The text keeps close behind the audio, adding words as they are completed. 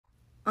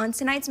On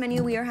tonight's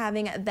menu, we are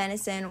having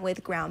venison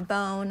with ground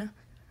bone.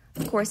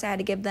 Of course, I had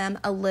to give them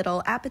a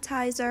little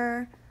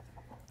appetizer.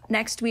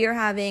 Next, we are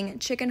having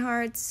chicken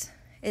hearts.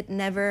 It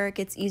never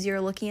gets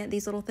easier looking at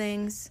these little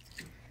things.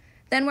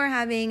 Then we're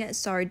having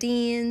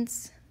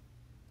sardines,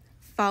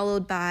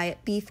 followed by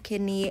beef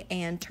kidney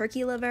and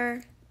turkey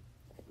liver.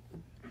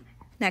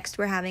 Next,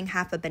 we're having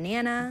half a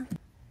banana,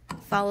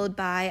 followed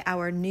by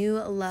our new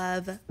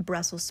love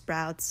Brussels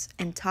sprouts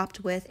and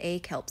topped with a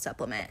kelp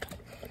supplement.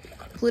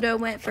 Pluto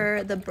went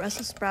for the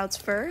Brussels sprouts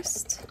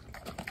first.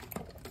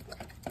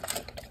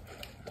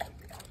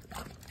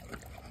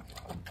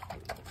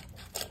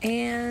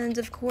 And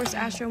of course,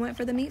 Astro went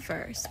for the meat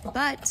first.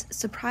 But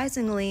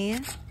surprisingly,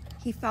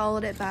 he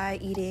followed it by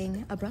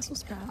eating a Brussels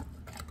sprout.